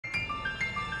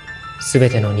すべ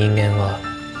ての人間は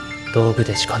道具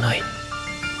でしかない。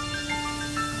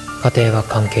家庭は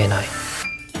関係ない。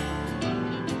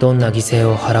どんな犠牲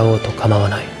を払おうと構わ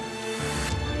ない。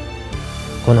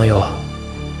この世は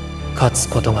勝つ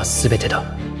ことがすべてだ。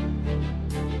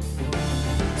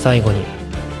最後に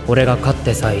俺が勝っ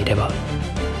てさえいれば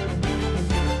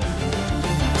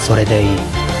それでいい。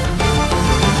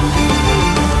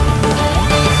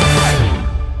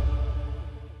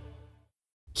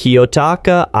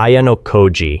Kiyotaka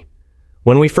Ayanokoji.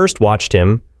 When we first watched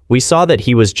him, we saw that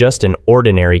he was just an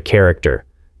ordinary character,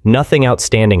 nothing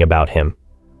outstanding about him.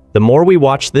 The more we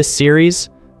watch this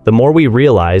series, the more we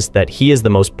realize that he is the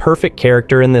most perfect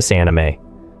character in this anime.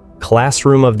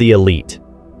 Classroom of the elite.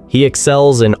 He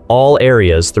excels in all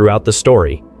areas throughout the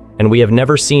story, and we have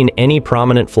never seen any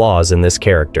prominent flaws in this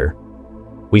character.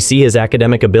 We see his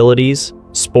academic abilities,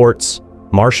 sports,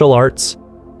 martial arts,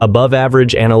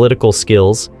 above-average analytical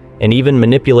skills, and even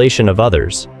manipulation of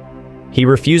others. He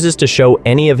refuses to show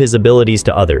any of his abilities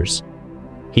to others.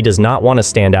 He does not want to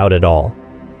stand out at all.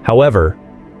 However,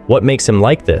 what makes him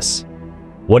like this?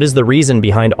 What is the reason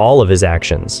behind all of his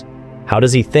actions? How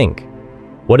does he think?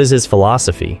 What is his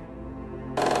philosophy?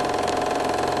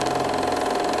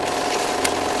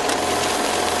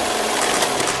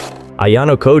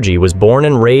 Ayanokoji was born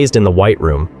and raised in the White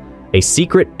Room, a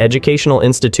secret educational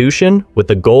institution with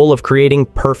the goal of creating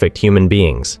perfect human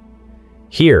beings.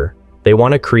 Here, they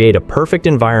want to create a perfect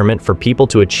environment for people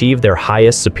to achieve their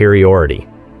highest superiority.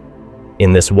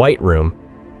 In this White Room,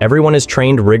 everyone is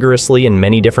trained rigorously in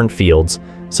many different fields,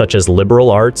 such as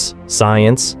liberal arts,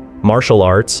 science, martial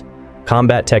arts,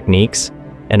 combat techniques,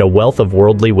 and a wealth of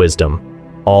worldly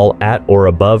wisdom, all at or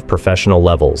above professional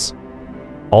levels.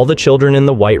 All the children in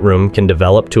the White Room can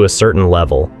develop to a certain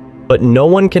level, but no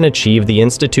one can achieve the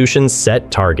institution's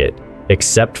set target,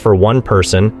 except for one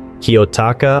person,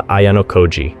 Kiyotaka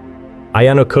Ayanokoji.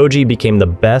 Ayanokoji became the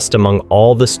best among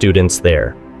all the students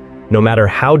there. No matter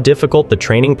how difficult the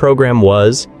training program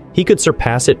was, he could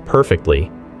surpass it perfectly,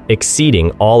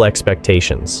 exceeding all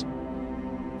expectations.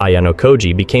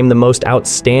 Ayanokoji became the most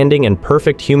outstanding and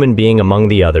perfect human being among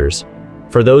the others.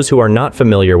 For those who are not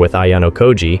familiar with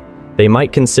Ayanokoji, they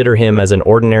might consider him as an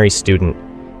ordinary student.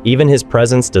 Even his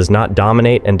presence does not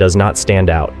dominate and does not stand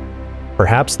out.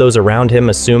 Perhaps those around him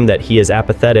assume that he is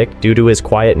apathetic due to his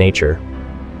quiet nature.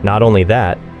 Not only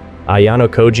that,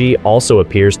 Ayanokoji also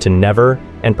appears to never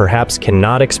and perhaps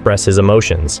cannot express his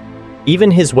emotions.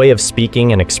 Even his way of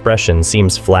speaking and expression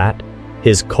seems flat.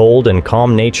 His cold and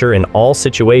calm nature in all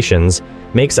situations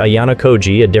makes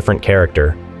Ayanokoji a different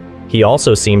character. He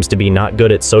also seems to be not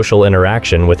good at social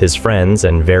interaction with his friends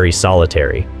and very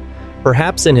solitary.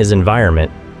 Perhaps in his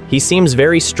environment, he seems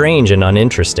very strange and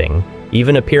uninteresting,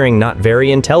 even appearing not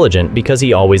very intelligent because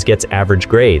he always gets average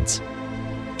grades.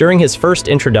 During his first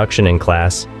introduction in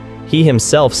class, he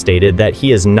himself stated that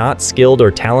he is not skilled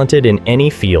or talented in any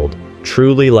field,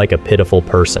 truly like a pitiful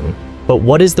person. But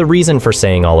what is the reason for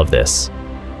saying all of this?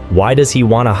 Why does he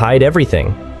want to hide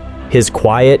everything? His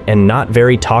quiet and not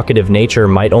very talkative nature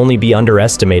might only be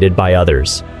underestimated by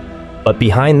others. But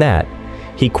behind that,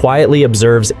 he quietly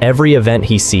observes every event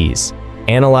he sees,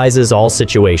 analyzes all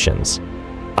situations.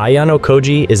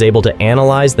 Ayanokoji is able to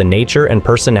analyze the nature and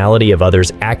personality of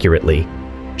others accurately.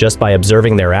 Just by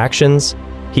observing their actions,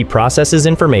 he processes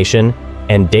information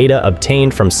and data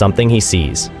obtained from something he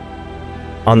sees.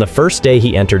 On the first day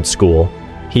he entered school,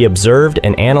 he observed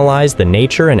and analyzed the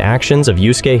nature and actions of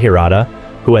Yusuke Hirata,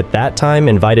 who at that time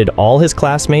invited all his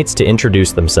classmates to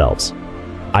introduce themselves.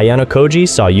 Ayanokoji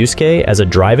saw Yusuke as a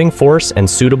driving force and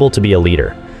suitable to be a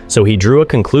leader, so he drew a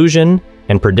conclusion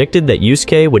and predicted that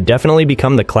Yusuke would definitely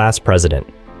become the class president.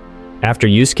 After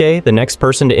Yusuke, the next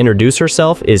person to introduce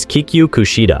herself is Kikyu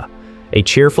Kushida, a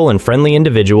cheerful and friendly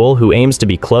individual who aims to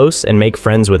be close and make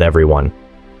friends with everyone.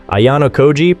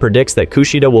 Ayanokoji predicts that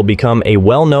Kushida will become a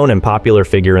well-known and popular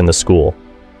figure in the school.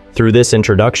 Through this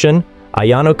introduction,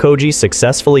 Ayanokoji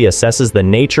successfully assesses the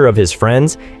nature of his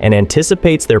friends and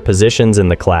anticipates their positions in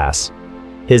the class.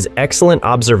 His excellent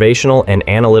observational and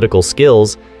analytical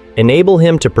skills enable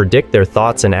him to predict their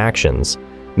thoughts and actions,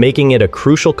 making it a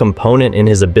crucial component in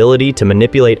his ability to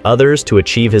manipulate others to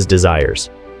achieve his desires.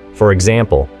 For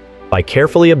example, by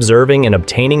carefully observing and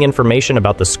obtaining information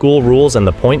about the school rules and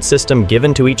the point system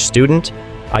given to each student,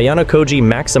 Ayanokoji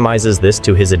maximizes this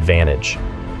to his advantage.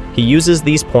 He uses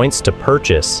these points to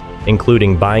purchase,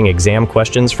 including buying exam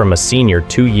questions from a senior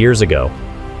 2 years ago,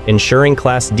 ensuring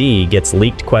Class D gets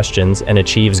leaked questions and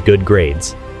achieves good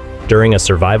grades. During a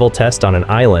survival test on an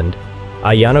island,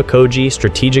 Ayanokoji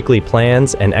strategically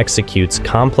plans and executes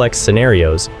complex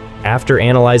scenarios after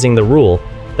analyzing the rule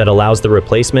that allows the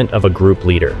replacement of a group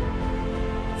leader.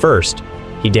 First,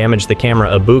 he damaged the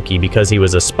camera Ibuki because he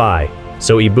was a spy,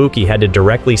 so Ibuki had to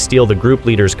directly steal the group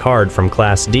leader's card from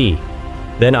Class D.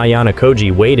 Then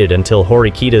Ayanokoji waited until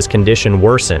Horikita's condition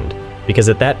worsened, because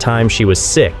at that time she was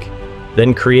sick,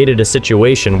 then created a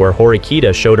situation where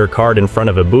Horikita showed her card in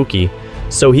front of Ibuki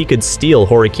so he could steal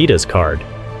Horikita's card.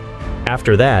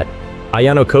 After that,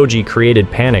 Ayanokoji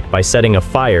created panic by setting a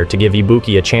fire to give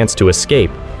Ibuki a chance to escape,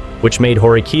 which made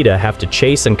Horikita have to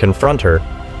chase and confront her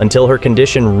until her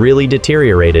condition really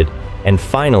deteriorated, and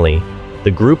finally, the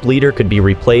group leader could be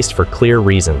replaced for clear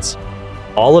reasons.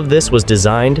 All of this was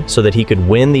designed so that he could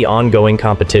win the ongoing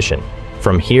competition.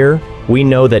 From here, we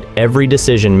know that every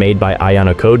decision made by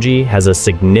Ayanokoji has a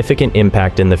significant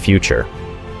impact in the future.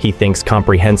 He thinks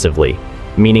comprehensively,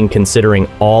 meaning considering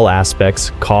all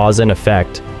aspects, cause and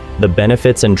effect, the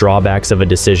benefits and drawbacks of a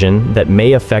decision that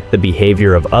may affect the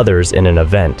behavior of others in an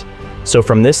event. So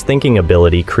from this thinking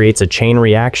ability creates a chain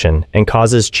reaction and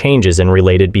causes changes in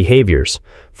related behaviors.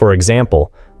 For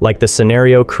example, like the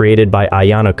scenario created by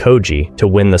Ayanokoji to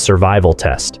win the survival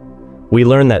test. We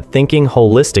learn that thinking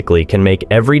holistically can make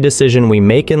every decision we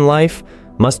make in life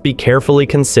must be carefully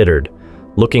considered,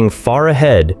 looking far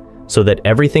ahead so that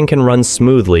everything can run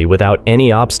smoothly without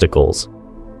any obstacles.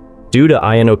 Due to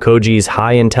Ayanokoji's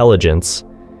high intelligence,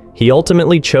 he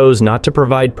ultimately chose not to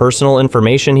provide personal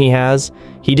information he has.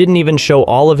 He didn't even show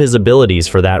all of his abilities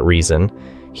for that reason.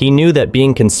 He knew that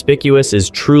being conspicuous is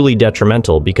truly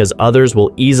detrimental because others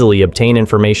will easily obtain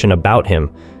information about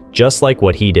him, just like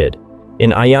what he did.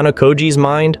 In Ayanokoji's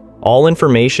mind, all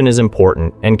information is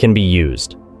important and can be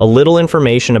used. A little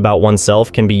information about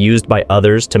oneself can be used by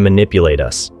others to manipulate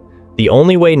us. The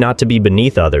only way not to be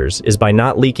beneath others is by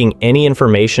not leaking any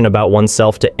information about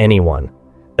oneself to anyone.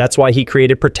 That's why he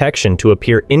created protection to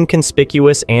appear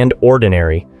inconspicuous and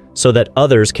ordinary, so that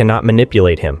others cannot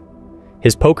manipulate him.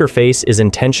 His poker face is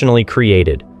intentionally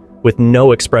created, with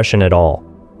no expression at all,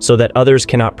 so that others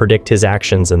cannot predict his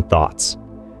actions and thoughts.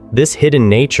 This hidden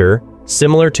nature,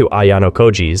 similar to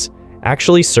Ayanokoji's,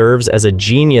 actually serves as a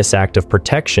genius act of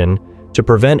protection to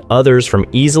prevent others from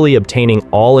easily obtaining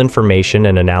all information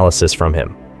and analysis from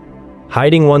him.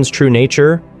 Hiding one's true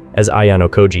nature, as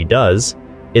Ayanokoji does,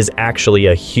 is actually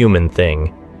a human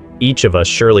thing. Each of us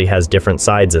surely has different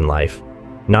sides in life.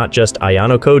 Not just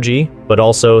Ayanokoji, but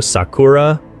also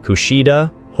Sakura,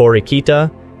 Kushida, Horikita,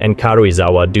 and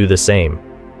Karuizawa do the same.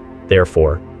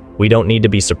 Therefore, we don't need to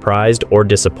be surprised or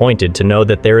disappointed to know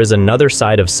that there is another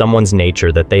side of someone's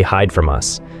nature that they hide from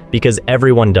us, because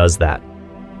everyone does that.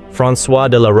 François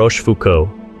de la Rochefoucauld,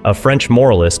 a French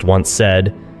moralist, once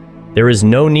said, "There is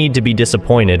no need to be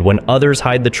disappointed when others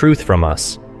hide the truth from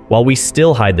us, while we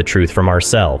still hide the truth from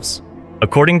ourselves."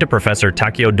 According to Professor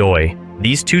Takeo Doi,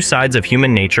 these two sides of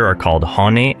human nature are called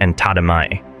hone and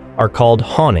tadamai,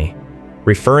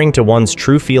 referring to one's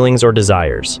true feelings or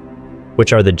desires,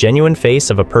 which are the genuine face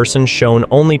of a person shown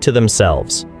only to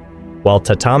themselves, while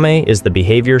tatame is the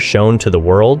behavior shown to the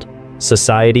world,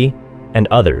 society, and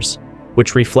others,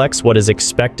 which reflects what is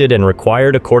expected and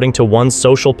required according to one's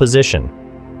social position.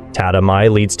 Tadamai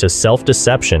leads to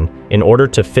self-deception in order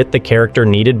to fit the character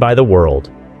needed by the world,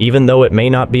 even though it may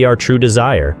not be our true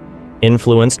desire.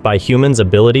 Influenced by humans'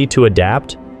 ability to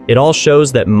adapt, it all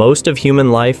shows that most of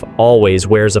human life always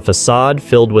wears a facade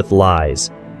filled with lies,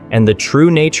 and the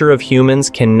true nature of humans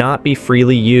cannot be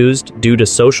freely used due to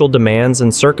social demands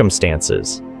and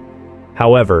circumstances.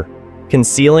 However,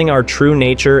 concealing our true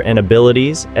nature and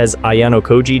abilities, as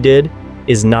Ayanokoji did,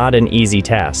 is not an easy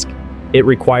task. It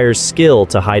requires skill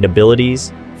to hide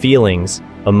abilities, feelings,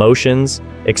 emotions,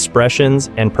 expressions,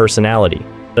 and personality.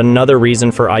 Another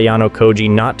reason for Ayanokoji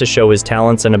not to show his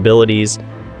talents and abilities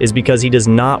is because he does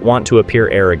not want to appear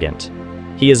arrogant.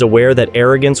 He is aware that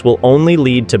arrogance will only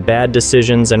lead to bad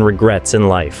decisions and regrets in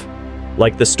life.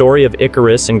 Like the story of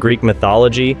Icarus in Greek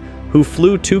mythology, who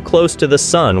flew too close to the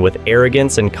sun with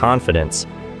arrogance and confidence,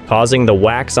 causing the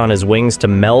wax on his wings to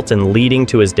melt and leading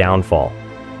to his downfall.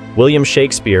 William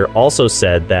Shakespeare also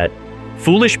said that,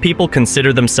 "Foolish people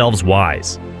consider themselves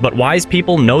wise, but wise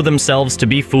people know themselves to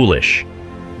be foolish."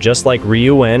 Just like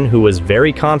Ryuen, who was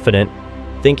very confident,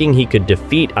 thinking he could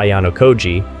defeat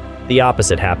Ayanokoji, the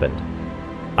opposite happened.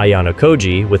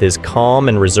 Ayanokoji, with his calm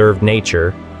and reserved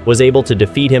nature, was able to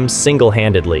defeat him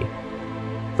single-handedly.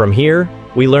 From here,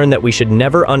 we learn that we should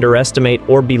never underestimate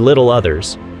or belittle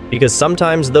others, because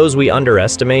sometimes those we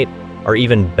underestimate are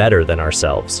even better than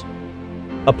ourselves.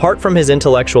 Apart from his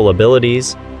intellectual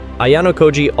abilities,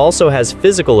 Ayanokoji also has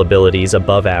physical abilities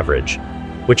above average,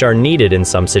 which are needed in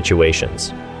some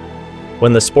situations.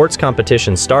 When the sports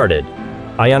competition started,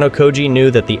 Ayanokoji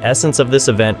knew that the essence of this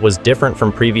event was different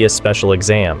from previous special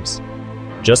exams.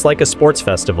 Just like a sports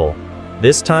festival,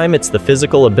 This time, it's the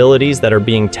physical abilities that are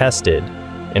being tested.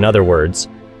 In other words,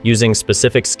 using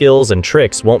specific skills and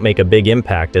tricks won't make a big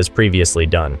impact as previously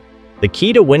done. The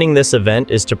key to winning this event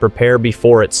is to prepare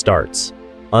before it starts,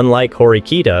 unlike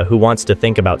Horikita, who wants to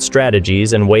think about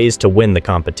strategies and ways to win the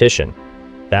competition.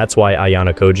 That's why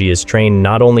Ayanokoji is trained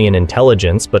not only in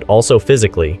intelligence but also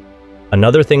physically.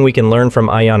 Another thing we can learn from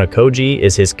Ayanokoji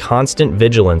is his constant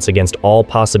vigilance against all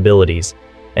possibilities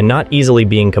and not easily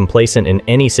being complacent in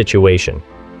any situation.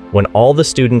 When all the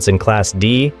students in Class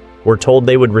D were told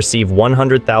they would receive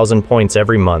 100,000 points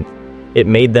every month, it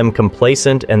made them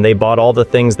complacent and they bought all the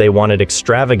things they wanted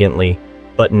extravagantly,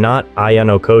 but not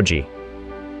Ayanokoji.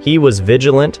 He was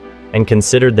vigilant and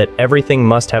considered that everything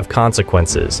must have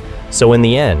consequences, so in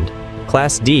the end,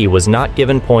 Class D was not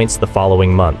given points the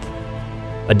following month.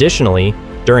 Additionally,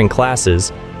 during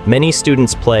classes, many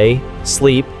students play,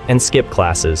 sleep, and skip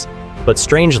classes, but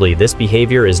strangely, this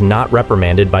behavior is not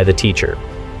reprimanded by the teacher.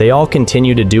 They all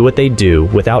continue to do what they do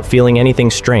without feeling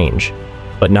anything strange,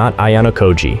 but not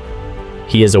Ayanokoji.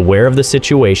 He is aware of the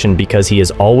situation because he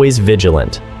is always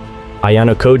vigilant.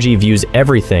 Ayanokoji views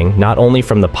everything not only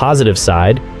from the positive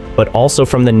side, but also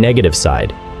from the negative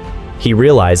side. He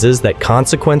realizes that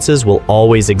consequences will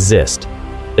always exist.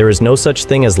 There is no such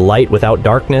thing as light without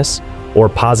darkness, or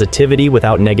positivity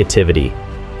without negativity.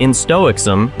 In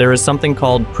Stoicism, there is something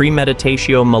called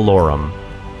premeditatio malorum,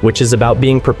 which is about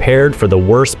being prepared for the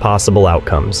worst possible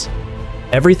outcomes.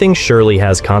 Everything surely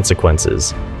has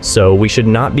consequences, so we should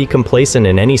not be complacent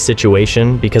in any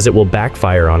situation because it will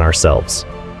backfire on ourselves.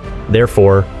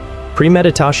 Therefore,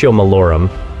 premeditatio malorum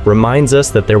reminds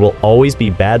us that there will always be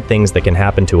bad things that can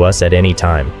happen to us at any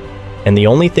time, and the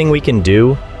only thing we can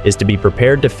do is to be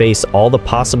prepared to face all the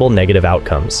possible negative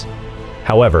outcomes.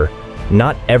 However,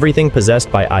 not everything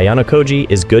possessed by Ayanokoji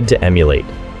is good to emulate.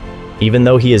 Even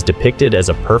though he is depicted as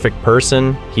a perfect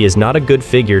person, he is not a good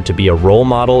figure to be a role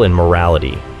model in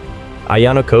morality.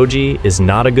 Ayanokoji is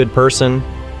not a good person,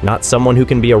 not someone who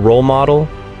can be a role model.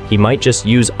 He might just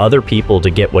use other people to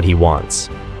get what he wants.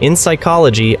 In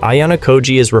psychology,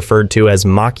 Ayanokoji is referred to as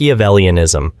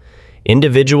Machiavellianism.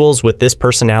 Individuals with this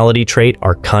personality trait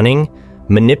are cunning,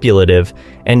 manipulative,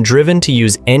 and driven to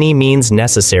use any means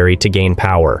necessary to gain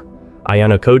power.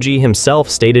 Ayanokoji himself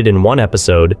stated in one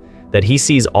episode that he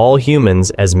sees all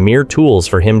humans as mere tools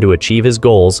for him to achieve his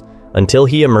goals until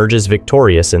he emerges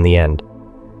victorious in the end.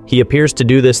 He appears to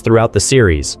do this throughout the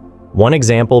series, one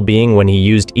example being when he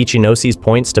used Ichinoshi's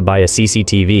points to buy a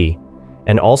CCTV,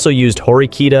 and also used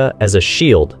Horikita as a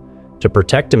shield to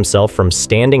protect himself from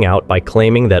standing out by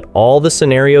claiming that all the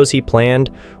scenarios he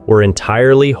planned were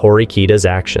entirely Horikita's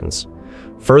actions.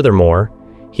 Furthermore,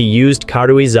 he used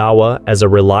Karuizawa as a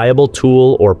reliable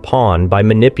tool or pawn by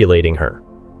manipulating her.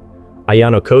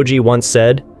 Ayanokoji once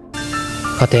said,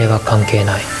 家庭は関係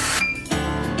ない。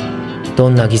ど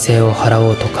んな犠牲を払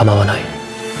おうと構わない。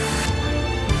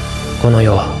この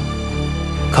世は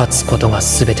勝つことが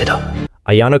全てだ。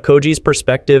Ayanokoji's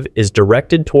perspective is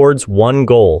directed towards one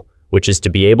goal, which is to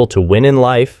be able to win in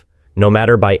life, no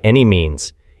matter by any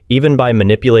means, even by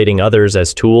manipulating others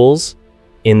as tools.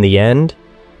 In the end,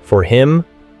 for him,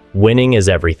 winning is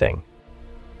everything.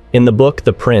 In the book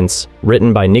The Prince,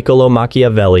 written by Niccolò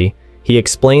Machiavelli, he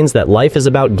explains that life is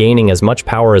about gaining as much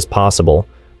power as possible,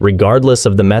 regardless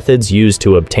of the methods used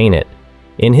to obtain it.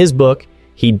 In his book,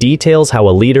 he details how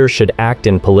a leader should act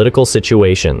in political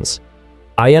situations.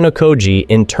 Ayanokoji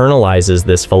internalizes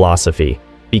this philosophy,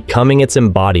 becoming its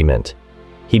embodiment.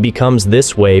 He becomes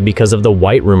this way because of the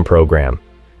White Room program,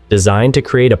 designed to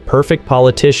create a perfect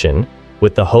politician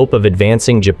with the hope of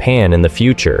advancing Japan in the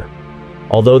future.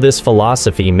 Although this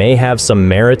philosophy may have some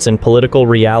merits in political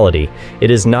reality,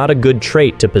 it is not a good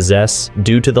trait to possess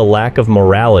due to the lack of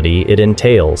morality it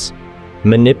entails.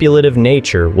 Manipulative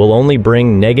nature will only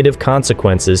bring negative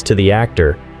consequences to the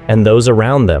actor and those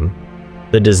around them.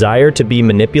 The desire to be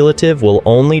manipulative will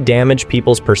only damage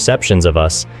people's perceptions of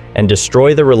us and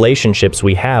destroy the relationships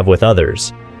we have with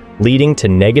others, leading to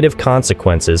negative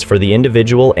consequences for the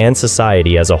individual and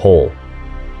society as a whole.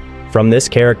 From this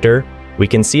character, we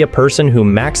can see a person who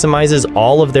maximizes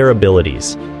all of their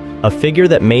abilities, a figure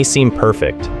that may seem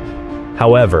perfect.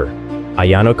 However,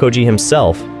 Ayanokoji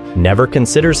himself never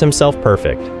considers himself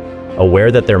perfect,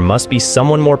 aware that there must be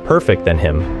someone more perfect than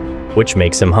him, which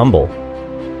makes him humble.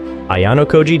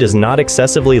 Ayanokoji does not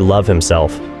excessively love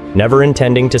himself, never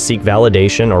intending to seek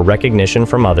validation or recognition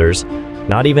from others,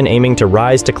 not even aiming to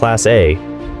rise to Class A,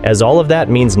 as all of that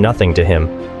means nothing to him,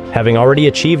 having already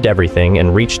achieved everything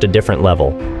and reached a different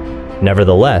level.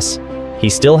 Nevertheless, he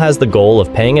still has the goal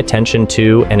of paying attention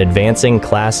to and advancing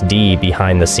Class D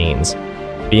behind the scenes,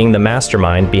 being the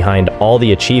mastermind behind all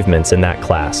the achievements in that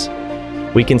class.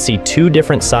 we can see two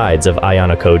different sides of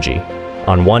Ayanokoji.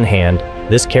 On one hand,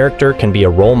 this character can be a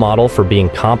role model for being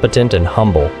competent and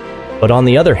humble, but on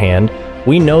the other hand,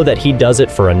 we know that he does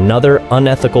it for another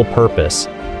unethical purpose.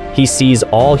 He sees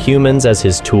all humans as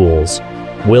his tools,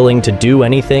 willing to do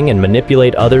anything and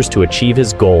manipulate others to achieve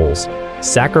his goals,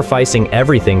 sacrificing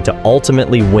everything to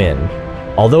ultimately win.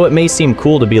 Although it may seem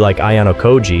cool to be like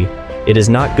Ayanokoji, it is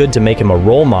not good to make him a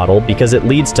role model because it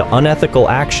leads to unethical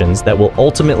actions that will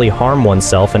ultimately harm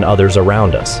oneself and others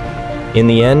around us. In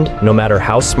the end, no matter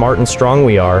how smart and strong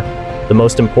we are, the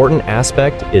most important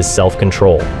aspect is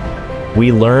self-control.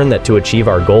 We learn that to achieve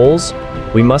our goals,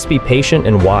 we must be patient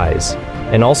and wise,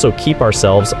 and also keep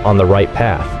ourselves on the right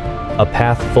path, a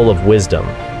path full of wisdom.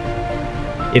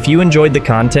 If you enjoyed the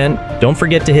content, don't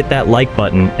forget to hit that like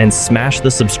button and smash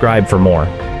the subscribe for more.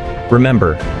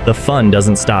 Remember, the fun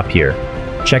doesn't stop here.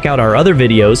 Check out our other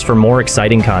videos for more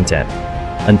exciting content.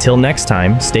 Until next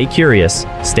time, stay curious,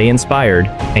 stay inspired,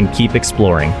 and keep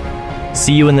exploring.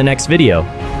 See you in the next video.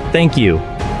 Thank you.